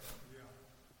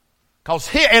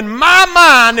Because in my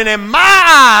mind and in my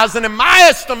eyes and in my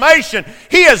estimation,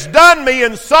 he has done me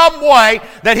in some way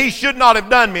that he should not have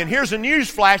done me. And here's a news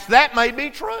flash, that may be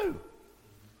true.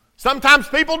 Sometimes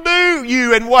people do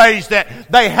you in ways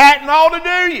that they hadn't ought to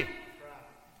do you.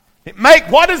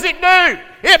 What does it do?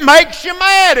 It makes you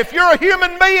mad. If you're a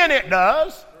human being, it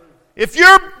does. If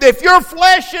you're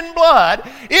flesh and blood,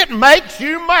 it makes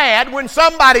you mad when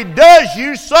somebody does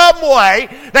you some way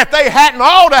that they hadn't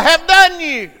ought to have done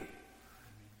you.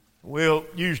 We'll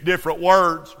use different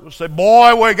words. We'll say,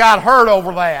 boy, we got hurt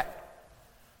over that.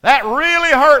 That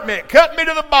really hurt me. It cut me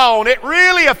to the bone. It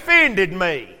really offended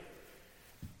me.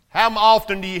 How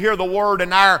often do you hear the word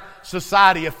in our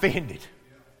society, offended?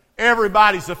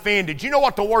 Everybody's offended. You know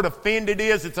what the word offended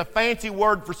is? It's a fancy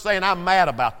word for saying I'm mad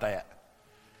about that.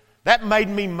 That made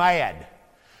me mad.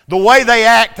 The way they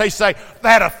act, they say,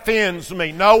 that offends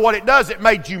me. No, what it does, it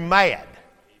made you mad.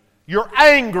 You're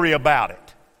angry about it.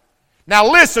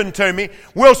 Now listen to me.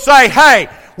 We'll say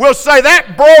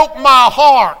that broke my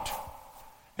heart.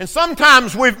 And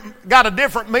sometimes we've got a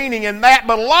different meaning in that,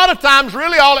 but a lot of times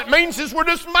really all it means is we're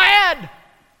just mad.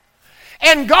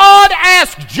 And God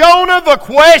asked Jonah the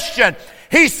question.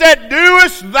 He said,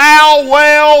 doest thou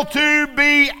well to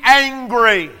be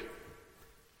angry?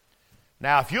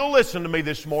 Now if you'll listen to me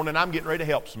this morning, I'm getting ready to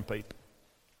help some people.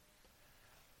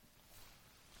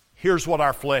 Here's what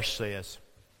our flesh says.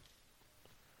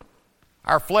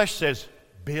 Our flesh says,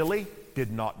 Billy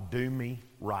did not do me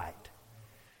right.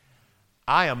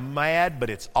 I am mad, but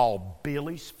it's all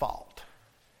Billy's fault.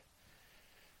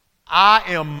 I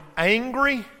am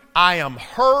angry, I am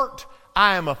hurt,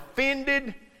 I am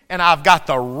offended, and I've got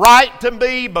the right to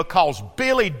be because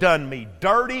Billy done me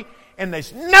dirty, and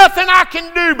there's nothing I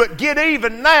can do but get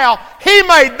even now. He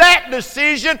made that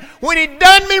decision when he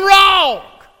done me wrong.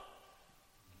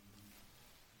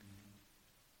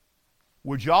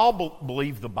 Would y'all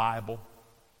believe the Bible?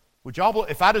 Would y'all,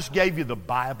 if I just gave you the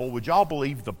Bible, would y'all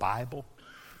believe the Bible?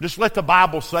 Just let the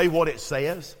Bible say what it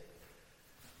says.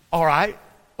 All right,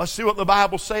 let's see what the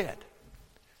Bible said.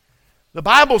 The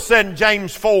Bible said in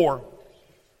James 4,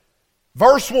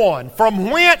 verse 1,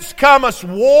 from whence cometh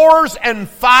wars and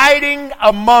fighting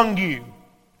among you?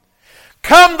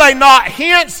 Come they not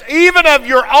hence even of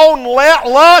your own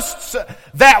lusts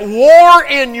that war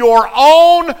in your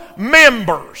own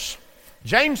members?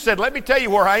 James said, let me tell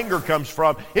you where anger comes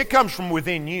from. It comes from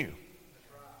within you.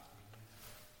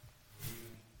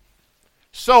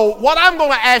 So what I'm going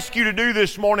to ask you to do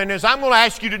this morning is I'm going to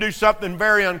ask you to do something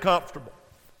very uncomfortable.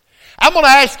 I'm going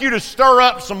to ask you to stir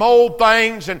up some old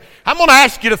things, and I'm going to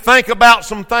ask you to think about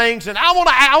some things, and I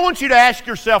want you to ask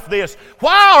yourself this.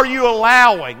 Why are you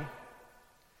allowing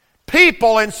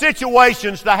people and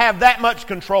situations to have that much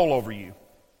control over you?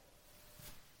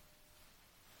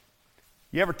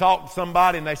 You ever talk to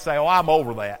somebody and they say, oh, I'm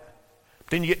over that.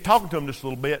 Then you get talking to them just a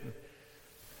little bit.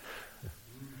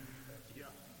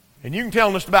 And you can tell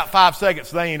in just about 5 seconds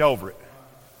they ain't over it.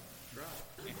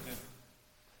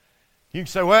 You can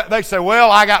say, well, they say,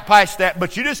 well, I got past that.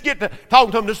 But you just get to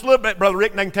talking to them just a little bit, Brother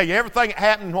Rick, and they can tell you everything that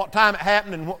happened and what time it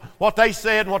happened and what they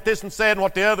said and what this one said and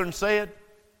what the other one said.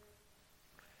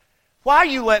 Why are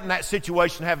you letting that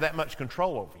situation have that much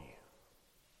control over you?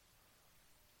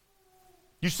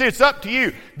 You see, it's up to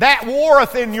you. That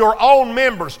warreth in your own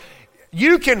members.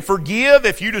 You can forgive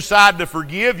if you decide to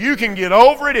forgive. You can get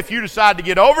over it if you decide to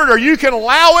get over it. Or you can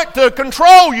allow it to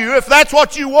control you if that's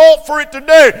what you want for it to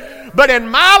do. But in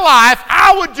my life,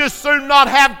 I would just soon not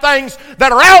have things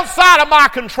that are outside of my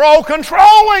control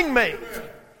controlling me.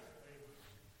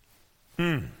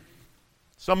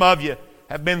 Some of you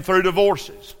have been through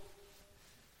divorces.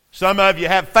 Some of you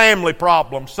have family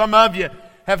problems. Some of you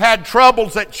have had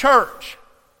troubles at church.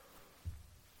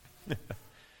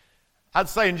 I'd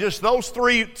say in just those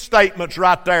 3 statements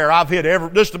right there, I've hit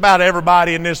just about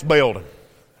everybody in this building.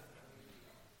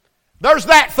 There's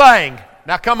that thing.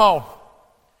 Now come on.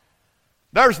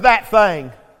 There's that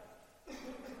thing.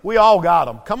 We all got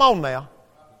them. Come on now.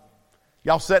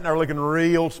 Y'all sitting there looking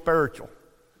real spiritual.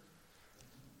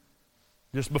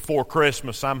 Just before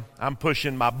Christmas, I'm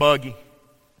pushing my buggy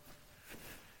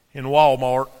in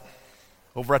Walmart,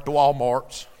 over at the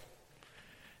Walmarts.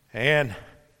 And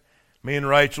me and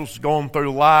Rachel's going through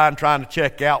the line trying to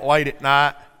check out late at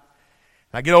night.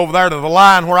 I get over there to the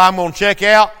line where I'm going to check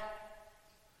out,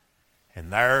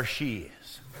 and there she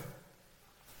is.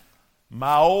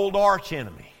 My old arch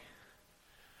enemy,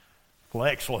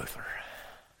 Lex Luthor.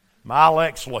 My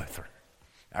Lex Luthor.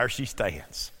 There she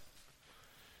stands.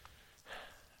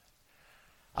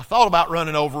 I thought about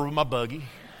running over with my buggy.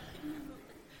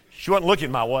 She wasn't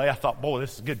looking my way. I thought, boy,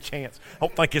 this is a good chance. I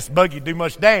don't think this buggy would do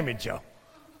much damage, y'all.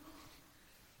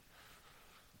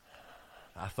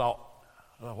 I thought,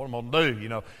 oh, what am I going to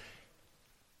do,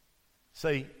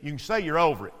 See, you can say you're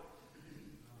over it.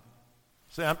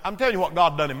 See, I'm telling you what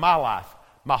God done in my life.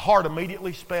 My heart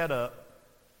immediately sped up.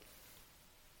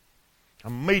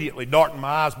 I'm immediately darting my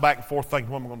eyes back and forth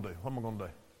thinking, what am I going to do? What am I going to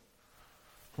do?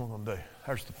 What am I going to do?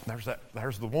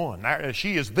 There's the one.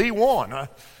 She is the one. I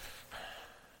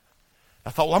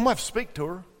thought, well, I'm going to have to speak to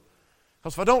her.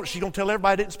 Because if I don't, she's going to tell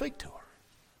everybody I didn't speak to her.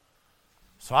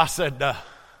 So I said,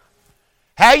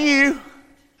 how you?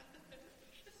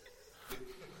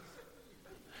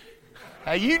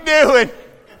 How you doing?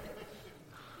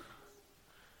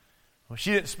 Well,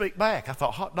 she didn't speak back. I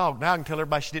thought, hot dog, now I can tell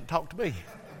everybody she didn't talk to me.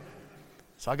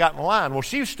 So I got in the line. Well,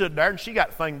 she stood there and she got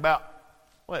the thing about,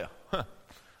 if I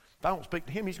don't speak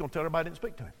to him, he's going to tell everybody I didn't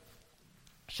speak to him.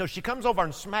 So she comes over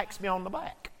and smacks me on the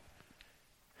back.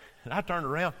 And I turned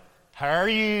around, how are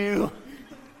you?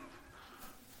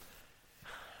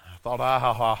 I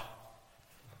thought,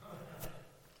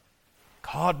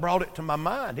 God brought it to my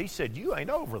mind. He said, you ain't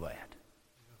over that.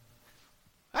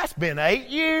 That's been 8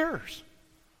 years.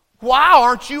 Why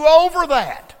aren't you over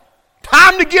that?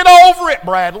 Time to get over it,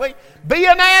 Bradley. Be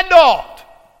an adult.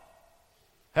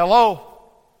 Hello?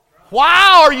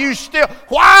 Why are you still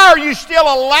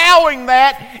allowing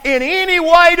that in any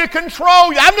way to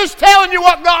control you? I'm just telling you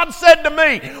what God said to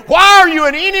me. Why are you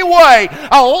in any way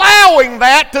allowing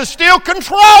that to still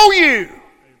control you?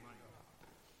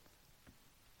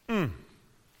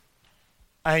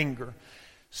 Anger.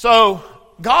 So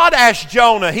God asked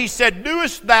Jonah, he said,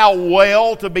 doest thou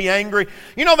well to be angry?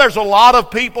 There's a lot of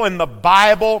people in the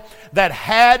Bible that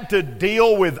had to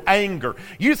deal with anger.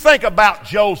 You think about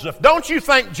Joseph. Don't you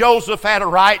think Joseph had a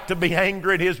right to be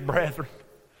angry at his brethren?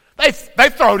 They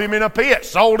throwed him in a pit,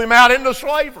 sold him out into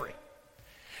slavery.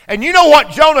 And you know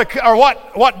what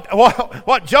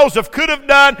what Joseph could have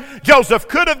done? Joseph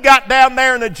could have got down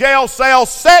there in the jail cell,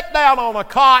 sat down on a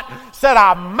cot, said,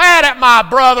 I'm mad at my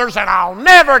brothers and I'll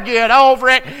never get over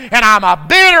it and I'm a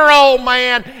bitter old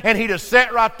man, and he'd have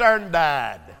sat right there and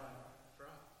died.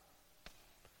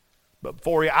 But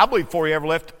I believe before he ever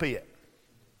left the pit,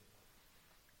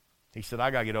 he said,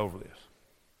 I got to get over this.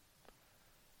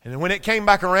 And then when it came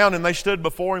back around and they stood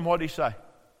before him, what did he say?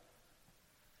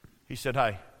 He said,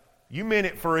 hey, you meant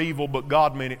it for evil, but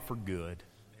God meant it for good.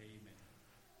 Amen.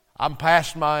 I'm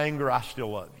past my anger. I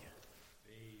still love you.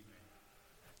 Amen.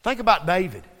 Think about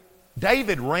David.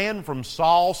 David ran from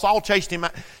Saul. Saul chased him.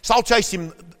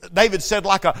 David said,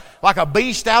 like a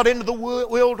beast out into the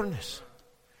wilderness.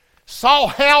 Saul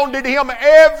hounded him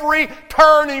every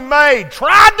turn he made.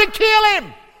 Tried to kill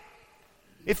him.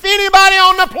 If anybody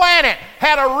on the planet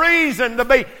had a reason to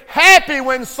be happy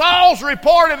when Saul's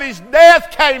report of his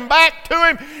death came back to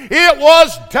him, it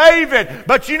was David.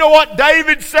 But you know what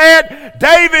David said?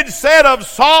 David said of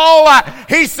Saul,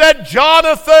 he said,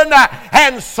 Jonathan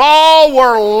and Saul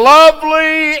were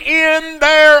lovely in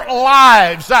their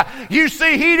lives. You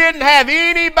see, he didn't have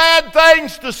any bad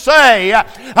things to say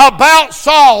about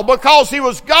Saul because he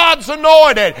was God's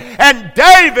anointed. And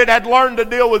David had learned to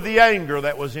deal with the anger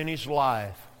that was in his life.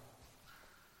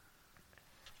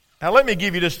 Now let me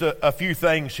give you just a few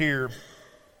things here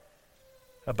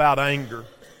about anger.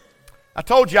 I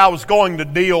told you I was going to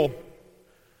deal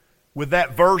with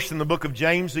that verse in the book of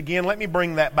James again. Let me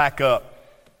bring that back up.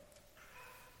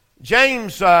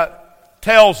 James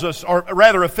tells us, or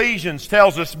rather Ephesians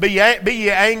tells us, be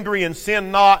ye angry and sin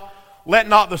not. Let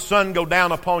not the sun go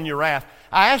down upon your wrath.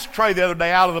 I asked Trey the other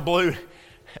day out of the blue.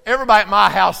 Everybody at my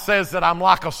house says that I'm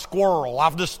like a squirrel.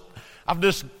 I'll just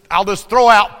throw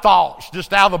out thoughts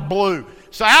just out of the blue.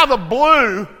 So out of the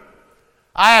blue,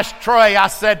 I asked Trey, I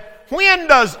said, when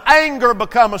does anger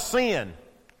become a sin?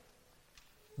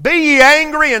 Be ye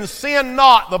angry and sin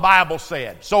not, the Bible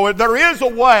said. So there is a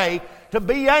way to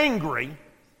be angry,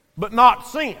 but not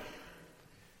sin.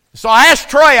 So I asked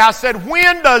Trey, I said,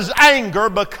 when does anger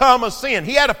become a sin?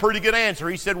 He had a pretty good answer.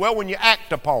 He said, well, when you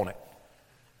act upon it.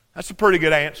 That's a pretty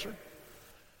good answer.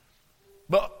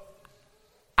 But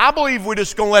I believe we're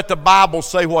just going to let the Bible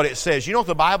say what it says. You know what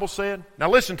the Bible said? Now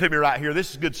listen to me right here.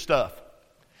 This is good stuff.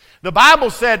 The Bible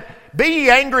said, be ye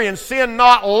angry and sin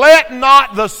not. Let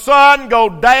not the sun go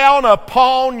down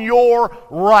upon your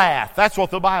wrath. That's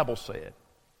what the Bible said.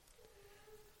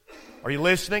 Are you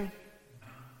listening?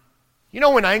 You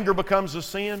know when anger becomes a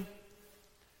sin?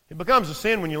 It becomes a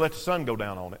sin when you let the sun go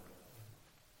down on it.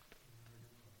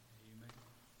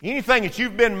 Anything that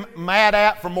you've been mad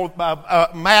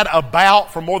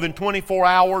about for more than 24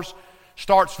 hours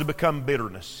starts to become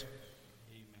bitterness.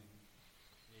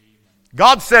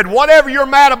 God said, whatever you're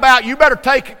mad about, you better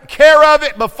take care of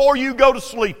it before you go to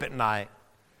sleep at night.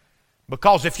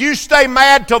 Because if you stay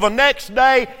mad till the next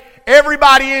day,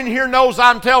 Everybody in here knows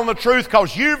I'm telling the truth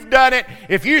because you've done it.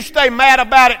 If you stay mad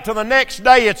about it till the next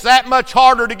day, it's that much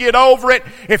harder to get over it.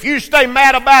 If you stay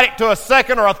mad about it to a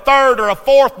second or a third or a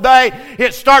fourth day,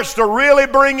 it starts to really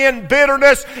bring in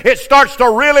bitterness. It starts to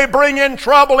really bring in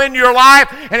trouble in your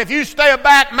life. And if you stay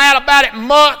mad about it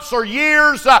months or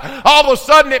years, all of a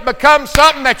sudden it becomes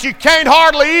something that you can't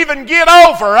hardly even get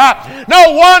over.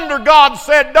 No wonder God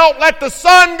said, don't let the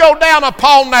sun go down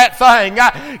upon that thing.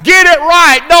 Get it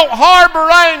right. Don't harbor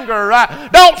anger.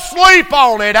 Don't sleep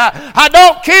on it.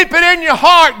 Don't keep it in your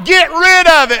heart. Get rid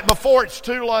of it before it's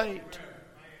too late.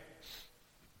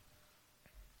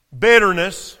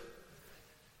 Bitterness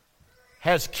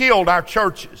has killed our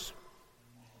churches.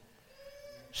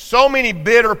 So many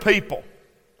bitter people.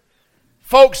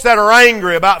 Folks that are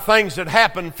angry about things that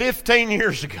happened 15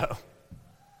 years ago.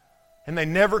 And they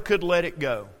never could let it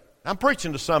go. I'm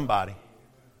preaching to somebody.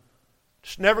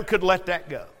 Just never could let that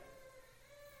go.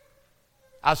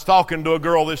 I was talking to a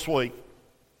girl this week.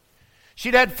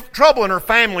 She'd had trouble in her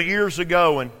family years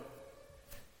ago, and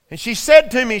she said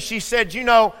to me, she said,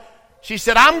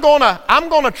 I'm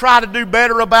gonna try to do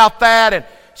better about that. And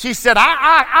she said,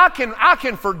 I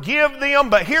can forgive them,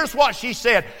 but here's what she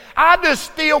said. I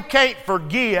just still can't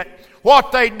forget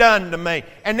what they'd done to me.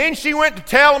 And then she went to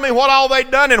telling me what all they'd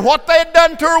done, and what they'd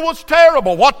done to her was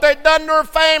terrible. What they'd done to her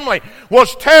family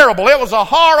was terrible. It was a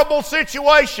horrible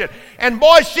situation. And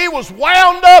boy, she was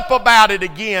wound up about it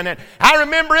again. And I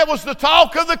remember it was the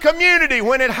talk of the community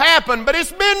when it happened, but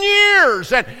it's been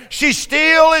years. And she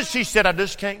still is. She said, I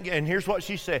just can't get, and here's what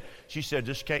she said. She said,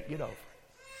 just can't get over it.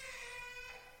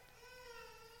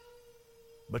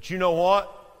 But you know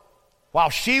what? While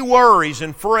she worries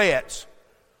and frets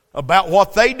about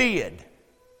what they did,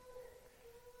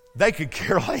 they could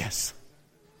care less.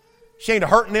 She ain't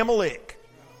hurting them a lick.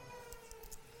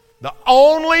 The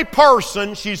only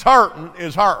person she's hurting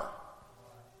is her.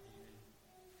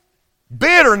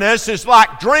 Bitterness is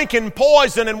like drinking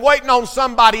poison and waiting on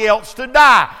somebody else to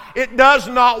die. It does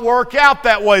not work out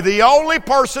that way. The only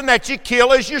person that you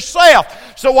kill is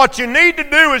yourself. So what you need to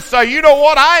do is say, you know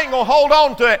what, I ain't going to hold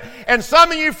on to it. And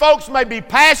some of you folks may be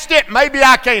past it. Maybe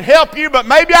I can't help you, but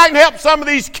maybe I can help some of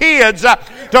these kids to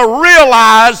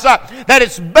realize that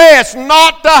it's best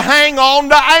not to hang on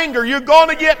to anger. You're going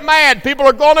to get mad. People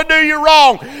are going to do you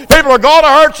wrong. People are going to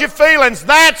hurt your feelings.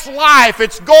 That's life.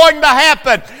 It's going to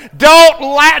happen. Don't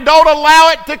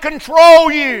allow it to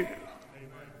control you.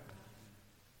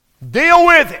 Deal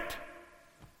with it.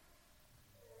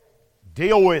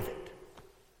 Deal with it.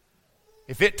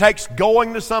 If it takes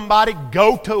going to somebody,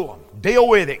 go to them. Deal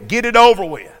with it. Get it over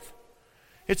with.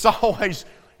 It's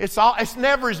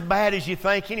never as bad as you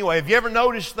think anyway. Have you ever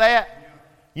noticed that?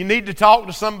 You need to talk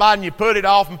to somebody and you put it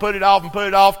off and put it off and put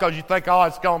it off because you think, oh,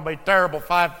 it's going to be terrible if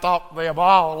I talk to them.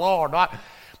 Oh, Lord.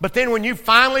 But then when you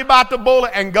finally bite the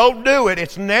bullet and go do it,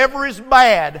 it's never as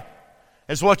bad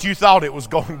as what you thought it was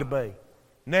going to be.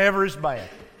 Never as bad.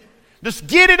 Just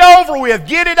get it over with.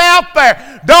 Get it out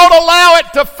there. Don't allow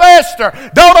it to fester.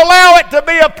 Don't allow it to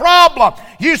be a problem.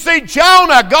 You see,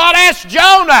 Jonah, God asked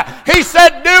Jonah, He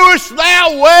said, doest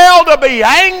thou well to be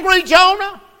angry,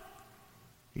 Jonah?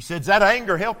 He said, is that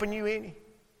anger helping you any? Is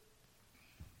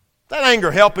that anger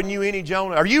helping you any,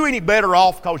 Jonah? Are you any better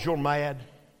off because you're mad?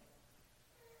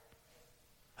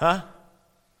 Huh?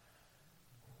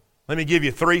 Let me give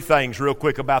you 3 things real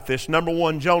quick about this. Number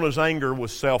 1, Jonah's anger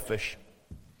was selfish.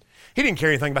 He didn't care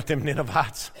anything about them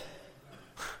Ninevites.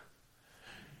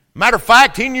 Matter of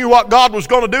fact, he knew what God was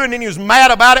going to do, and then he was mad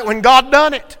about it when God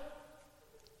done it.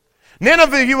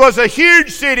 Nineveh was a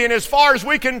huge city, and as far as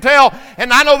we can tell,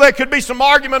 and I know there could be some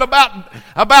argument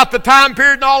about the time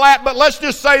period and all that, but let's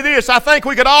just say this. I think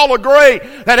we could all agree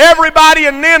that everybody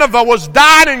in Nineveh was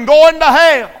dying and going to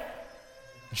hell.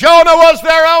 Jonah was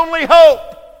their only hope.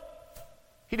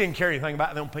 He didn't care anything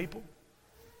about them people.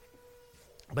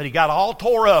 But he got all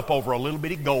tore up over a little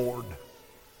bitty gourd.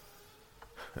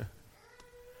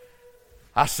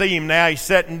 I see him now. He's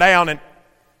sitting down, and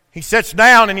he sits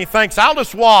down and he thinks, I'll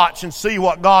just watch and see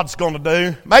what God's going to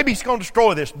do. Maybe He's going to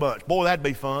destroy this bunch. Boy, that'd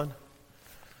be fun.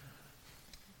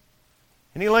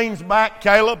 And he leans back,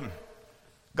 Caleb. And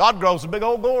God grows a big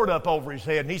old gourd up over his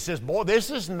head, and he says, boy,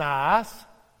 this is nice.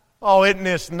 Oh, isn't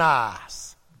this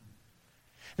nice?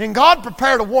 Then God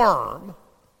prepared a worm,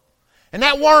 and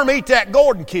that worm ate that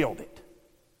gourd and killed it. It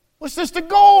was just a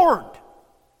gourd.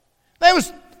 There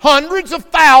was hundreds of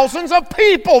thousands of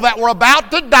people that were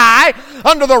about to die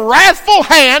under the wrathful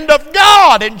hand of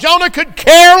God, and Jonah could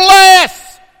care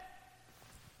less.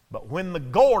 But when the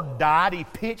gourd died, he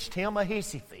pitched him a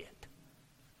hissy fit.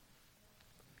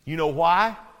 You know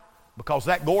why? Because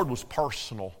that gourd was personal.